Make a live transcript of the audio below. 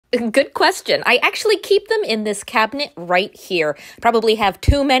Good question. I actually keep them in this cabinet right here. Probably have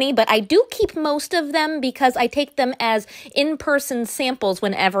too many, but I do keep most of them because I take them as in-person samples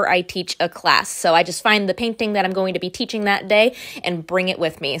whenever I teach a class. So I just find the painting that I'm going to be teaching that day and bring it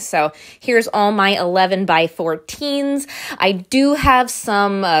with me. So here's all my 11 by 14s. I do have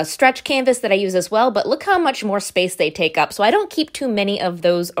some stretch canvas that I use as well, but look how much more space they take up. So I don't keep too many of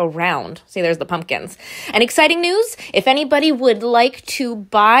those around. See, there's the pumpkins. And exciting news, if anybody would like to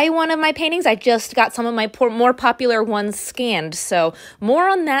buy one of my paintings, I just got some of my more popular ones scanned, so more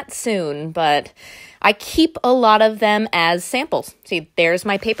on that soon, but I keep a lot of them as samples. See, there's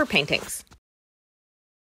my paper paintings.